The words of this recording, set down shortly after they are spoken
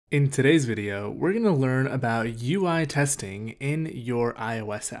In today's video, we're going to learn about UI testing in your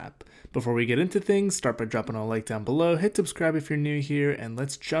iOS app. Before we get into things, start by dropping a like down below, hit subscribe if you're new here, and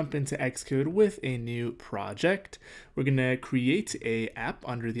let's jump into Xcode with a new project. We're going to create an app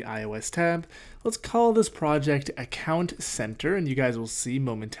under the iOS tab. Let's call this project Account Center, and you guys will see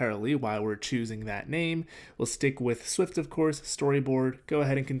momentarily why we're choosing that name. We'll stick with Swift, of course, storyboard. Go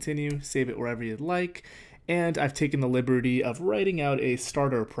ahead and continue, save it wherever you'd like. And I've taken the liberty of writing out a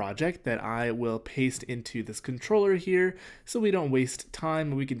starter project that I will paste into this controller here so we don't waste time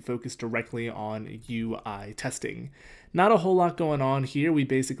and we can focus directly on UI testing. Not a whole lot going on here. We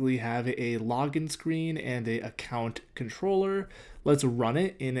basically have a login screen and an account controller. Let's run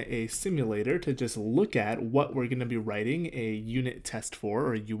it in a simulator to just look at what we're going to be writing a unit test for,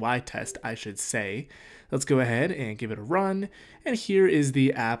 or a UI test, I should say. Let's go ahead and give it a run. And here is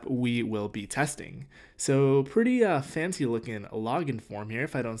the app we will be testing. So pretty fancy looking login form here,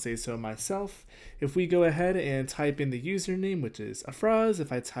 if I don't say so myself. If we go ahead and type in the username, which is Afraz,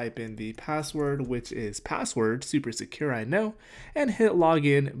 if I type in the password, which is password, super secure, I know, and hit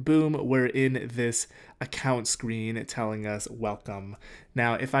login, boom, we're in this account screen telling us welcome.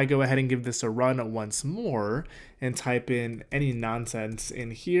 Now, if I go ahead and give this a run once more and type in any nonsense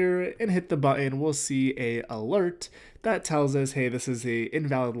in here and hit the button, we'll see a alert that tells us, hey, this is a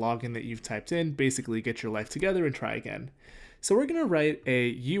invalid login that you've typed in. Basically, get your life together and try again. So we're going to write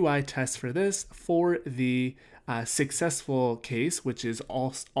a UI test for this for the successful case, which is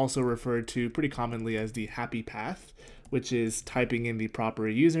also referred to pretty commonly as the happy path, which is typing in the proper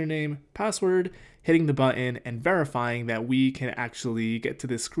username, password, hitting the button, and verifying that we can actually get to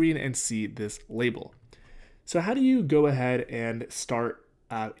this screen and see this label. So how do you go ahead and start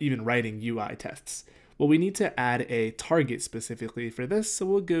even writing UI tests? Well, we need to add a target specifically for this. So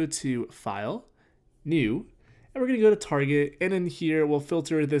we'll go to File, New, and we're going to go to Target. And in here, we'll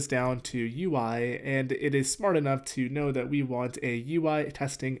filter this down to UI. And it is smart enough to know that we want a UI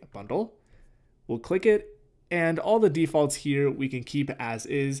testing bundle. We'll click it. And all the defaults here we can keep as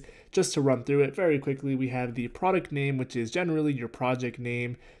is. Just to run through it very quickly, we have the product name, which is generally your project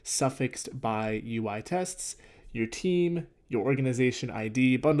name suffixed by UI tests, your team, your organization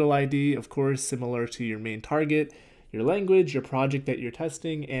ID, bundle ID, of course, similar to your main target, your language, your project that you're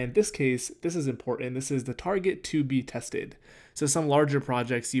testing, and this case, this is important, this is the target to be tested. So some larger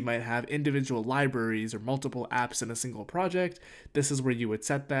projects, you might have individual libraries or multiple apps in a single project. This is where you would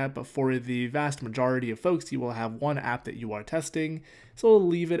set that, but for the vast majority of folks, you will have one app that you are testing. So we'll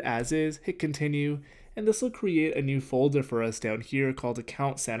leave it as is, hit continue, and this will create a new folder for us down here called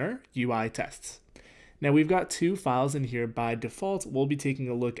Account Center UI Tests. Now we've got two files in here by default. We'll be taking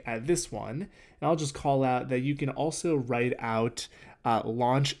a look at this one, and I'll just call out that you can also write out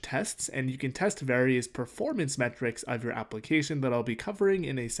launch tests, and you can test various performance metrics of your application that I'll be covering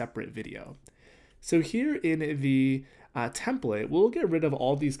in a separate video. So here in the template, we'll get rid of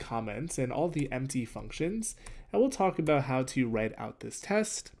all these comments and all the empty functions, and we'll talk about how to write out this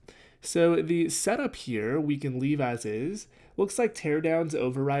test. So the setup here we can leave as is. Looks like teardown's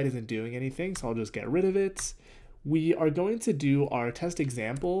override isn't doing anything, so I'll just get rid of it. We are going to do our test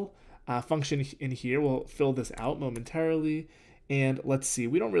example function in here. We'll fill this out momentarily. And let's see,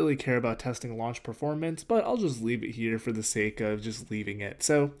 we don't really care about testing launch performance, but I'll just leave it here for the sake of just leaving it.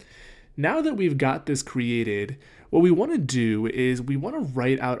 So now that we've got this created, what we want to do is we want to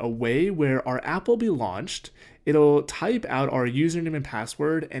write out a way where our app will be launched. It'll type out our username and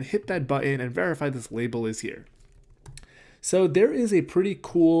password and hit that button and verify this label is here. So there is a pretty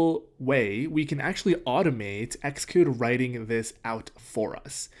cool way we can actually automate Xcode writing this out for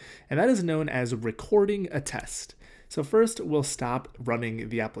us, and that is known as recording a test. So first we'll stop running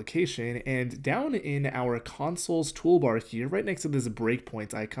the application, and down in our console's toolbar here, right next to this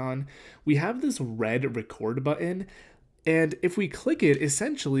breakpoint icon, we have this red record button. And if we click it,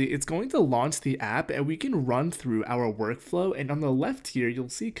 essentially it's going to launch the app and we can run through our workflow, and on the left here you'll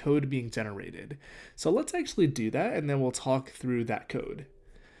see code being generated. So let's actually do that and then we'll talk through that code.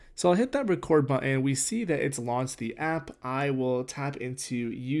 So I'll hit that record button. We see that it's launched the app. I will tap into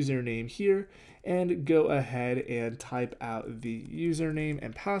username here and go ahead and type out the username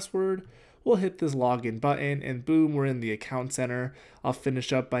and password. We'll hit this login button and boom, we're in the account center. I'll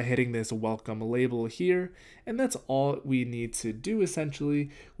finish up by hitting this welcome label here, and that's all we need to do essentially.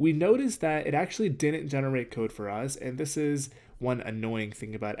 We noticed that it actually didn't generate code for us, and this is one annoying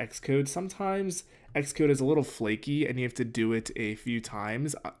thing about Xcode. Sometimes Xcode is a little flaky and you have to do it a few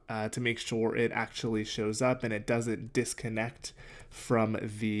times to make sure it actually shows up and it doesn't disconnect from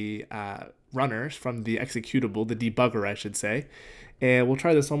the runners, from the executable, the debugger I should say. And we'll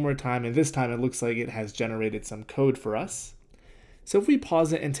try this one more time, and this time it looks like it has generated some code for us. So if we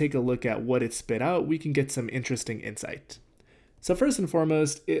pause it and take a look at what it spit out, we can get some interesting insight. So first and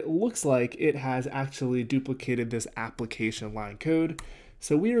foremost, it looks like it has actually duplicated this application line code.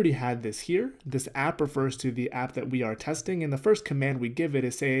 So we already had this here. This app refers to the app that we are testing, and the first command we give it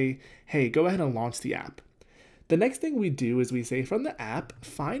is say, hey, go ahead and launch the app. The next thing we do is we say from the app,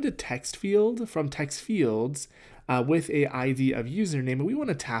 find a text field from text fields with a ID of username, and we want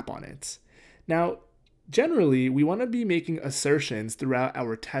to tap on it. Now, generally, we want to be making assertions throughout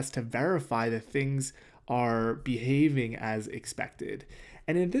our test to verify that things are behaving as expected.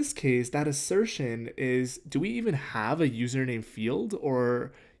 And in this case, that assertion is, do we even have a username field,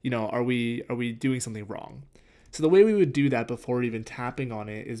 or are we doing something wrong? So the way we would do that before even tapping on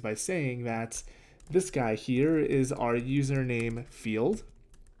it is by saying that this guy here is our username field.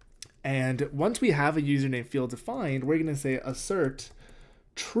 And once we have a username field defined, we're going to say assert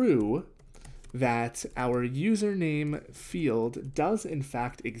true that our username field does in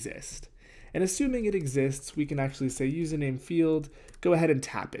fact exist. And assuming it exists, we can actually say username field, go ahead and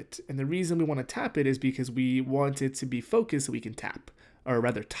tap it. And the reason we want to tap it is because we want it to be focused so we can tap, or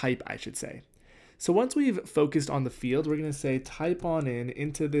rather type, I should say. So once we've focused on the field, we're going to say type on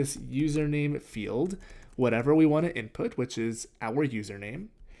into this username field, whatever we want to input, which is our username.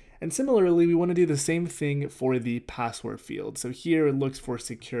 And similarly, we want to do the same thing for the password field. So here it looks for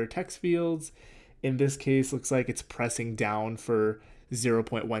secure text fields. In this case, looks like it's pressing down for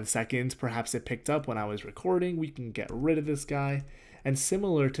 0.1 seconds. Perhaps it picked up when I was recording. We can get rid of this guy. And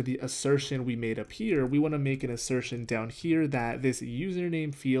similar to the assertion we made up here, we want to make an assertion down here that this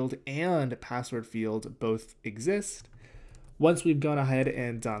username field and password field both exist. Once we've gone ahead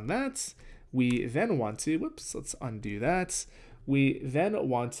and done that, we then want to, let's undo that. We then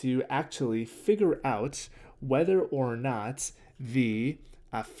want to actually figure out whether or not the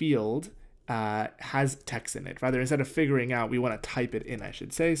field has text in it. Rather, instead of figuring out, we want to type it in, I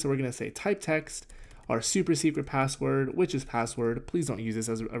should say. So we're going to say type text, our super secret password, which is password. Please don't use this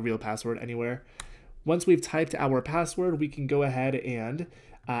as a real password anywhere. Once we've typed our password, we can go ahead and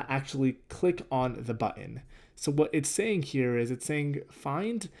actually click on the button. So what it's saying here is it's saying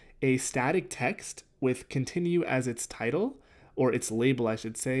find a static text with continue as its title, or its label, I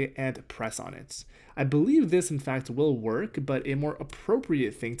should say, and press on it. I believe this, in fact, will work, but a more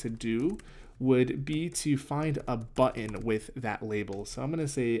appropriate thing to do would be to find a button with that label. So I'm going to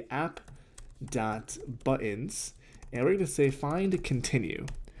say app.buttons, and we're going to say find continue.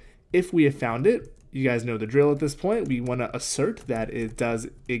 If we have found it, you guys know the drill at this point. We want to assert that it does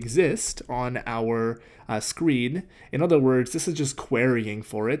exist on our screen. In other words, this is just querying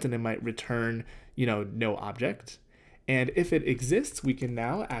for it, and it might return, no object. And if it exists, we can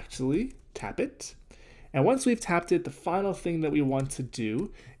now actually tap it. And once we've tapped it, the final thing that we want to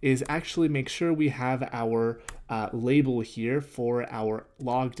do is actually make sure we have our label here for our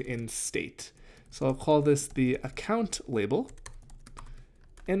logged in state. So I'll call this the account label.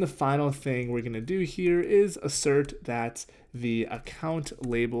 And the final thing we're going to do here is assert that the account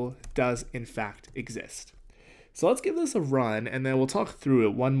label does in fact exist. So let's give this a run, and then we'll talk through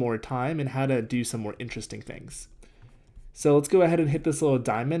it one more time and how to do some more interesting things. So let's go ahead and hit this little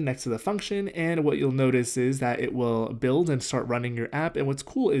diamond next to the function, and what you'll notice is that it will build and start running your app. And what's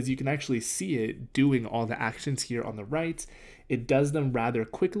cool is you can actually see it doing all the actions here on the right. It does them rather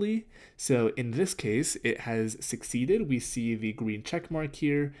quickly. So in this case, it has succeeded. We see the green check mark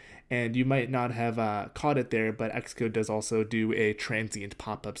here, and you might not have caught it there, but Xcode does also do a transient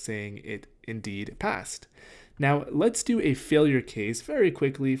pop-up saying it indeed passed. Now let's do a failure case very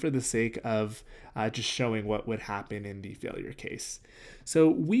quickly for the sake of just showing what would happen in the failure case. So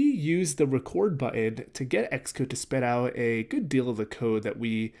we use the record button to get Xcode to spit out a good deal of the code that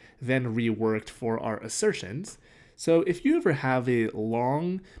we then reworked for our assertions. So if you ever have a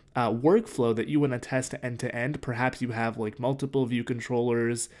long workflow that you want to test end to end, perhaps you have like multiple view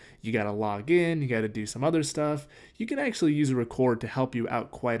controllers, you got to log in, you got to do some other stuff, you can actually use a record to help you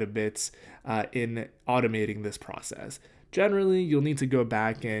out quite a bit in automating this process. Generally, you'll need to go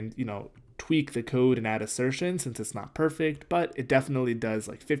back and, tweak the code and add assertion since it's not perfect, but it definitely does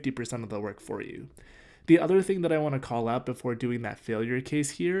like 50% of the work for you. The other thing that I want to call out before doing that failure case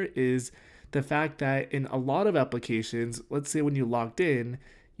here is the fact that in a lot of applications, let's say when you logged in,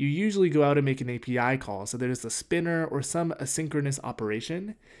 you usually go out and make an API call. So there's a spinner or some asynchronous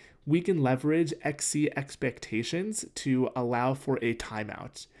operation. We can leverage XC expectations to allow for a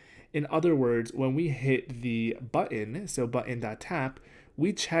timeout. In other words, when we hit the button, so button.tap,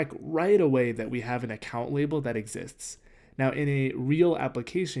 we check right away that we have an account label that exists. Now, in a real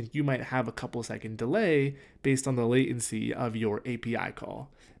application, you might have a couple second delay based on the latency of your API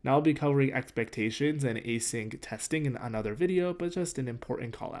call. Now, I'll be covering expectations and async testing in another video, but just an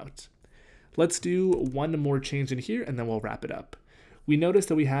important call out. Let's do one more change in here and then we'll wrap it up. We notice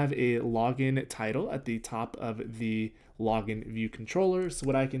that we have a login title at the top of the login view controller. So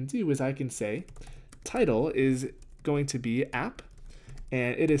what I can do is I can say title is going to be app,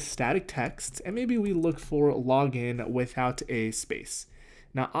 and it is static text, and maybe we look for login without a space.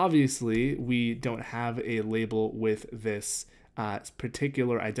 Now, obviously, we don't have a label with this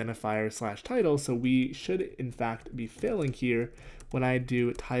particular identifier / title, so we should in fact be failing here when I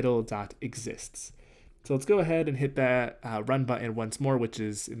do title.exists. So let's go ahead and hit that run button once more, which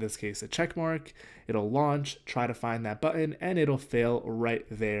is in this case a check mark. It'll launch, try to find that button, and it'll fail right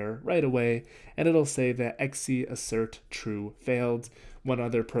there, right away. And it'll say that XC assert true failed. One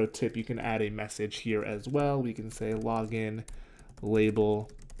other pro tip, you can add a message here as well. We can say login label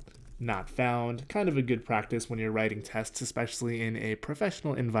not found. Kind of a good practice when you're writing tests, especially in a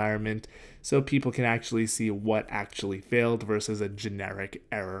professional environment, so people can actually see what actually failed versus a generic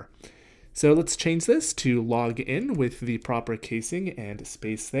error. So let's change this to log in with the proper casing and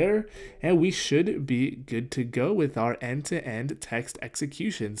space there, and we should be good to go with our end-to-end text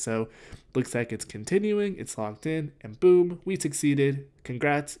execution. So looks like it's continuing, it's logged in, and boom, we succeeded.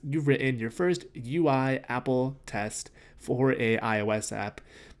 Congrats, you've written your first UI Apple test for a iOS app.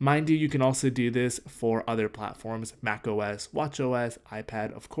 Mind you, you can also do this for other platforms, macOS, watchOS,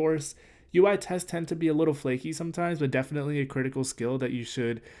 iPad, of course. UI tests tend to be a little flaky sometimes, but definitely a critical skill that you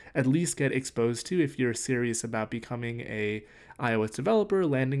should at least get exposed to if you're serious about becoming a iOS developer,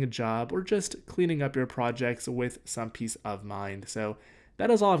 landing a job, or just cleaning up your projects with some peace of mind. So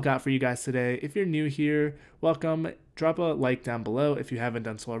that is all I've got for you guys today. If you're new here, welcome. Drop a like down below if you haven't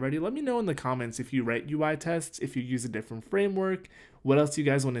done so already. Let me know in the comments if you write UI tests, if you use a different framework, what else you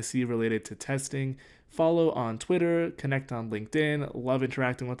guys want to see related to testing. Follow on Twitter, connect on LinkedIn. Love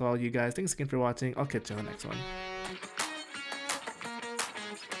interacting with all you guys. Thanks again for watching. I'll catch you on the next one.